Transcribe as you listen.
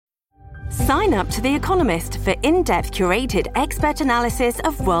Sign up to The Economist for in-depth curated expert analysis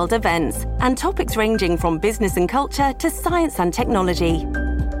of world events and topics ranging from business and culture to science and technology.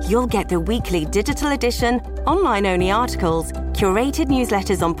 You'll get the weekly digital edition, online-only articles, curated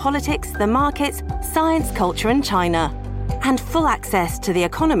newsletters on politics, the markets, science, culture and China, and full access to The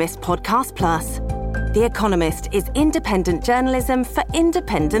Economist Podcast Plus. The Economist is independent journalism for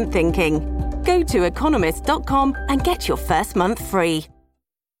independent thinking. Go to economist.com and get your first month free.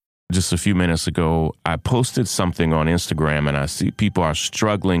 Just a few minutes ago, I posted something on Instagram and I see people are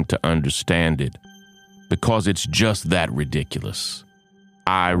struggling to understand it because it's just that ridiculous.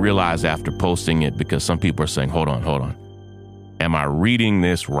 I realized after posting it, because some people are saying, hold on. Am I reading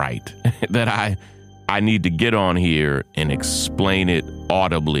this right? that I need to get on here and explain it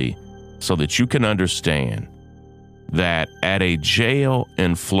audibly so that you can understand that at a jail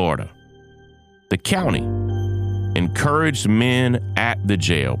in Florida, the county encouraged men at the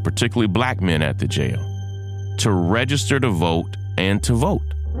jail, particularly black men at the jail, to register to vote and to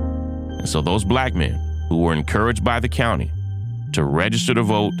vote. And so those black men who were encouraged by the county to register to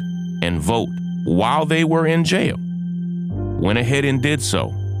vote and vote while they were in jail went ahead and did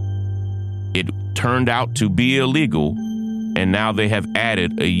so. It turned out to be illegal, and now they have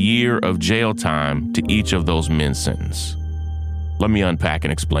added a year of jail time to each of those men's sentence. Let me unpack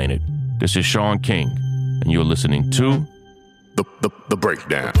and explain it. This is Sean King, and you're listening to The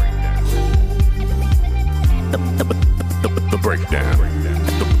Breakdown. The Breakdown.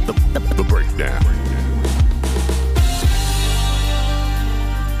 The Breakdown.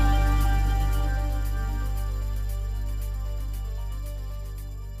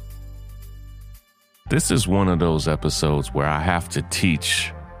 This is one of those episodes where I have to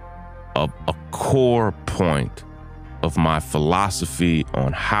teach a core point of my philosophy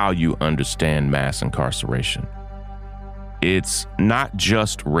on how you understand mass incarceration. It's not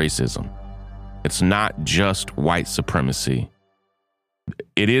just racism. It's not just white supremacy.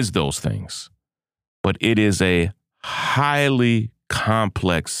 It is those things, but it is a highly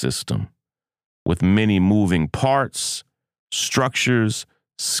complex system with many moving parts, structures,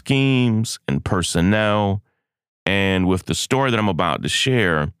 schemes, and personnel. And with the story that I'm about to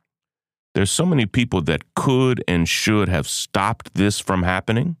share, there's so many people that could and should have stopped this from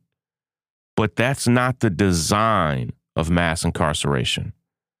happening, but that's not the design of mass incarceration.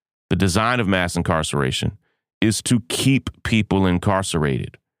 The design of mass incarceration is to keep people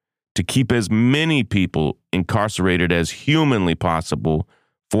incarcerated, to keep as many people incarcerated as humanly possible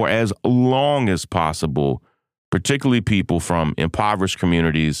for as long as possible, particularly people from impoverished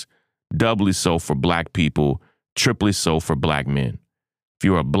communities, doubly so for black people, triply so for black men. If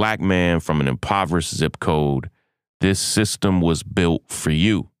you're a black man from an impoverished zip code, this system was built for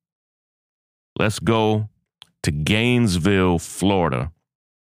you. Let's go to Gainesville, Florida.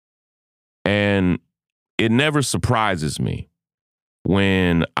 And it never surprises me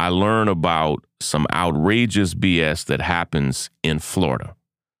when I learn about some outrageous BS that happens in Florida,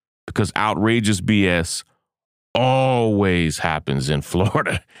 because outrageous BS always happens in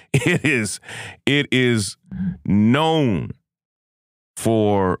Florida. It is known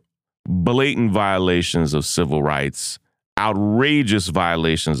for blatant violations of civil rights, outrageous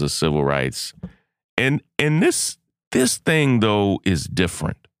violations of civil rights. And this thing, though, is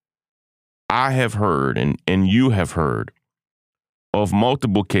different. I have heard, and you have heard, of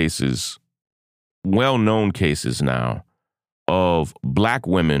multiple cases, well-known cases now, of black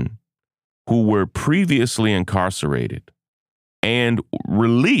women who were previously incarcerated and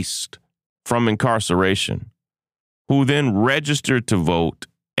released from incarceration, who then registered to vote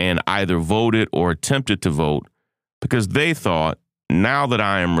and either voted or attempted to vote because they thought, now that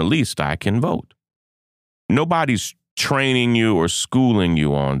I am released, I can vote. Nobody's training you or schooling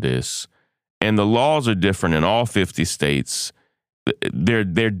you on this. And the laws are different in all 50 states. They're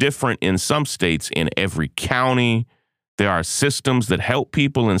different in some states in every county. There are systems that help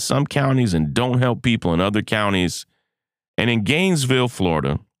people in some counties and don't help people in other counties. And in Gainesville,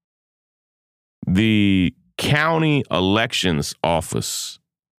 Florida, the county elections office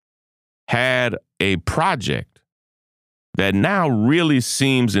had a project that now really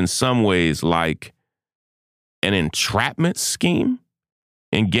seems in some ways like an entrapment scheme.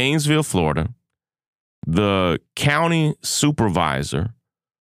 In Gainesville, Florida, the county supervisor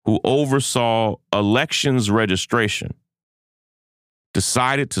who oversaw elections registration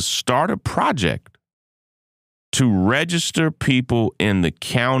decided to start a project to register people in the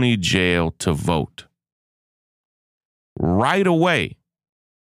county jail to vote. Right away,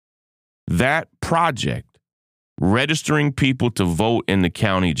 that project, registering people to vote in the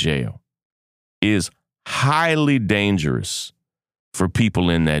county jail, is highly dangerous for people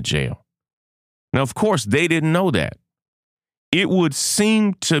in that jail. Now, of course, they didn't know that. It would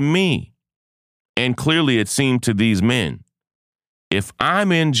seem to me, and clearly it seemed to these men, if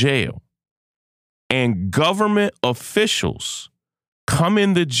I'm in jail and government officials come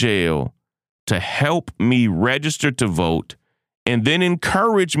in the jail to help me register to vote and then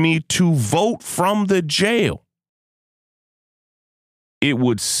encourage me to vote from the jail, it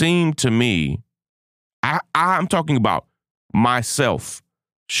would seem to me, I'm talking about myself,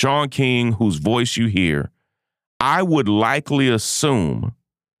 Sean King, whose voice you hear, I would likely assume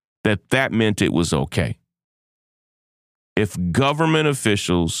that that meant it was okay. If government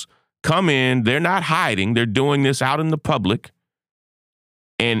officials come in, they're not hiding, they're doing this out in the public,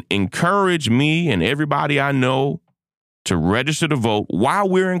 and encourage me and everybody I know to register to vote while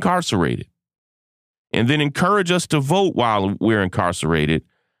we're incarcerated, and then encourage us to vote while we're incarcerated,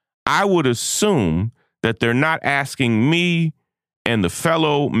 I would assume that they're not asking me and the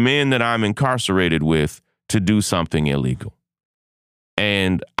fellow men that I'm incarcerated with to do something illegal.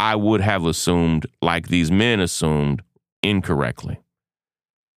 And I would have assumed, like these men assumed, incorrectly.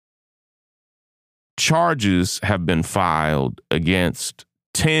 Charges have been filed against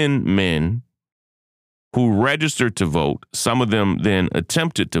 10 men who registered to vote. Some of them then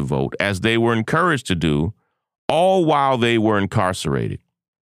attempted to vote, as they were encouraged to do, all while they were incarcerated.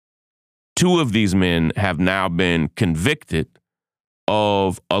 2 of these men have now been convicted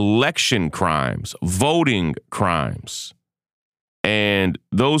of election crimes, voting crimes. And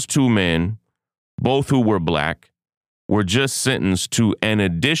those 2 men, both who were black, were just sentenced to an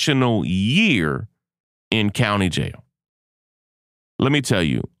additional year in county jail. Let me tell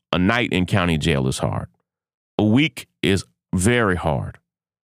you, a night in county jail is hard. A week is very hard.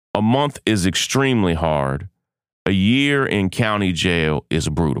 A month is extremely hard. A year in county jail is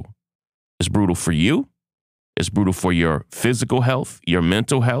brutal. It's brutal for you. It's brutal for your physical health, your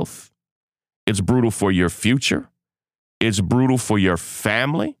mental health. It's brutal for your future. It's brutal for your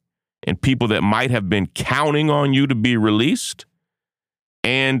family and people that might have been counting on you to be released.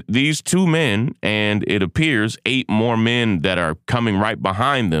 And these 2 men, and it appears 8 more men that are coming right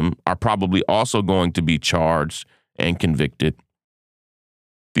behind them, are probably also going to be charged and convicted.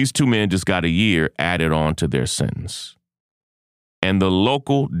 These 2 men just got a year added on to their sentence. And the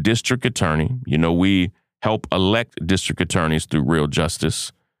local district attorney, we help elect district attorneys through Real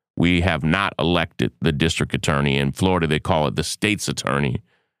Justice. We have not elected the district attorney. In Florida, they call it the state's attorney.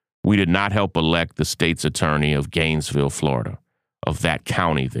 We did not help elect the state's attorney of Gainesville, Florida, of that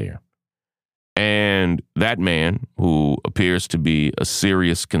county there. And that man, who appears to be a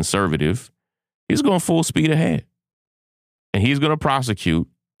serious conservative, he's going full speed ahead. And he's going to prosecute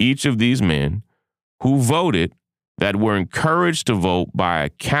each of these men who voted, that were encouraged to vote by a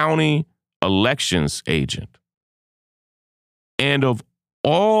county elections agent. And of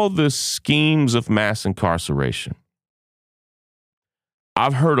all the schemes of mass incarceration,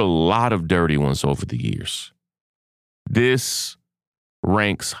 I've heard a lot of dirty ones over the years. This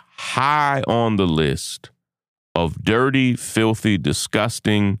ranks high on the list of dirty, filthy,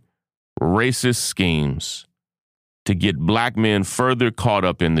 disgusting, racist schemes to get black men further caught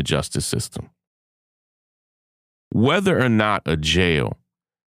up in the justice system. Whether or not a jail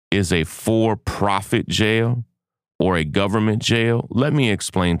is a for-profit jail or a government jail, let me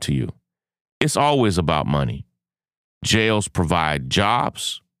explain to you. It's always about money. Jails provide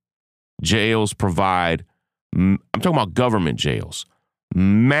jobs. Jails provide, I'm talking about government jails,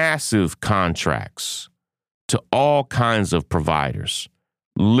 massive contracts to all kinds of providers,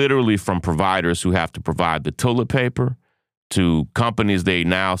 literally from providers who have to provide the toilet paper to companies they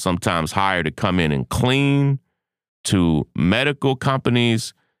now sometimes hire to come in and clean, to medical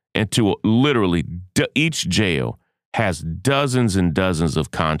companies, and to literally each jail has dozens and dozens of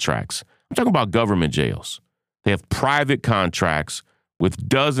contracts. I'm talking about government jails. They have private contracts with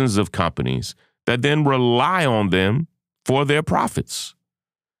dozens of companies that then rely on them for their profits.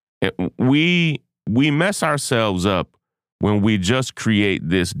 We mess ourselves up when we just create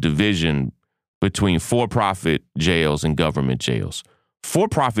this division between for-profit jails and government jails.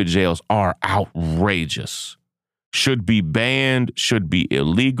 For-profit jails are outrageous, should be banned, should be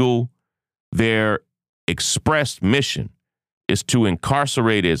illegal. Their expressed mission is to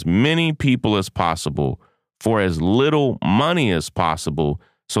incarcerate as many people as possible for as little money as possible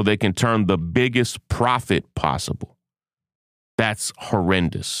so they can turn the biggest profit possible. That's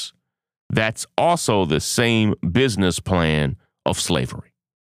horrendous. That's also the same business plan of slavery.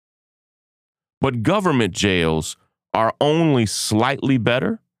 But government jails are only slightly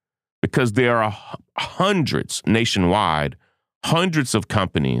better because there are hundreds nationwide, hundreds of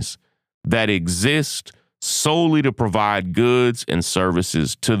companies that exist solely to provide goods and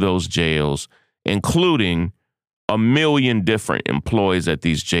services to those jails including 1 million different employees at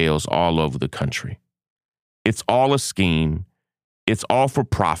these jails all over the country. It's all a scheme. It's all for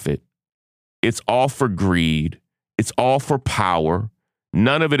profit. It's all for greed. It's all for power.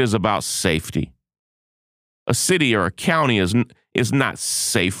 None of it is about safety. A city or a county is not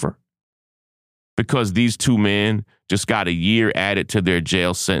safer because these 2 men just got a year added to their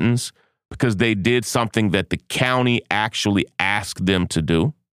jail sentence because they did something that the county actually asked them to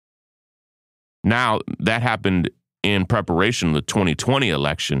do. Now, that happened in preparation of the 2020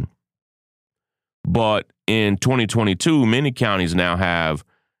 election. But in 2022, many counties now have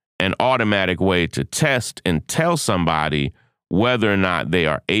an automatic way to test and tell somebody whether or not they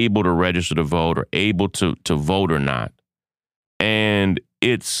are able to register to vote or able to vote or not. And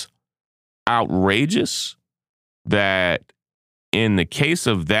it's outrageous that in the case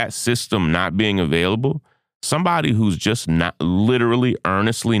of that system not being available, somebody who's just not literally,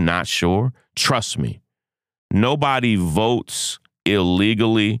 earnestly not sure, trust me, nobody votes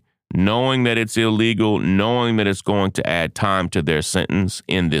illegally, knowing that it's illegal, knowing that it's going to add time to their sentence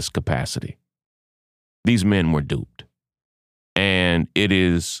in this capacity. These men were duped. And it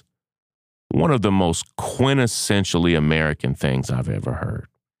is one of the most quintessentially American things I've ever heard.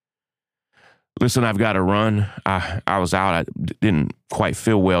 Listen, I've got to run. I was out. I didn't quite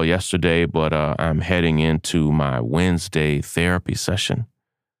feel well yesterday, but I'm heading into my Wednesday therapy session.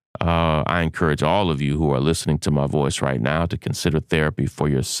 I encourage all of you who are listening to my voice right now to consider therapy for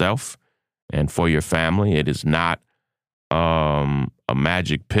yourself and for your family. It is not a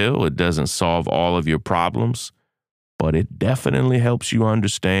magic pill. It doesn't solve all of your problems, but it definitely helps you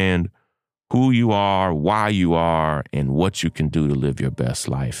understand who you are, why you are, and what you can do to live your best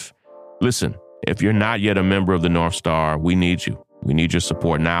life. Listen, if you're not yet a member of the North Star, we need you. We need your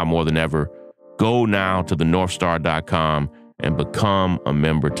support now more than ever. Go now to thenorthstar.com and become a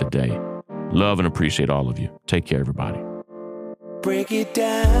member today. Love and appreciate all of you. Take care, everybody. Break it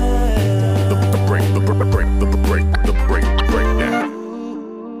down. The breakdown.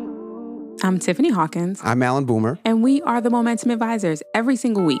 I'm Tiffany Hawkins. I'm Alan Boomer. And we are the Momentum Advisors. Every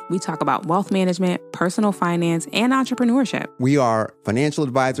single week, we talk about wealth management, personal finance, and entrepreneurship. We are financial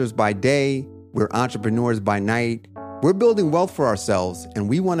advisors by day. We're entrepreneurs by night. We're building wealth for ourselves, and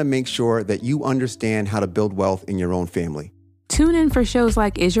we want to make sure that you understand how to build wealth in your own family. Tune in for shows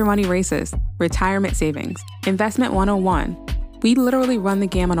like Is Your Money Racist? Retirement Savings, Investment 101. We literally run the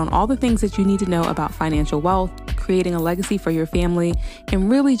gamut on all the things that you need to know about financial wealth, creating a legacy for your family,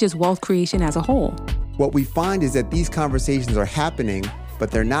 and really just wealth creation as a whole. What we find is that these conversations are happening, but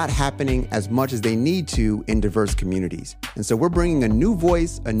they're not happening as much as they need to in diverse communities. And so we're bringing a new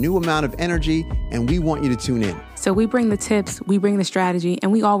voice, a new amount of energy, and we want you to tune in. So we bring the tips, we bring the strategy,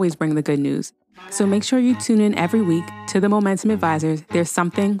 and we always bring the good news. So make sure you tune in every week to the Momentum Advisors. There's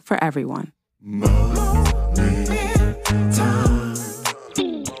something for everyone. Momentum.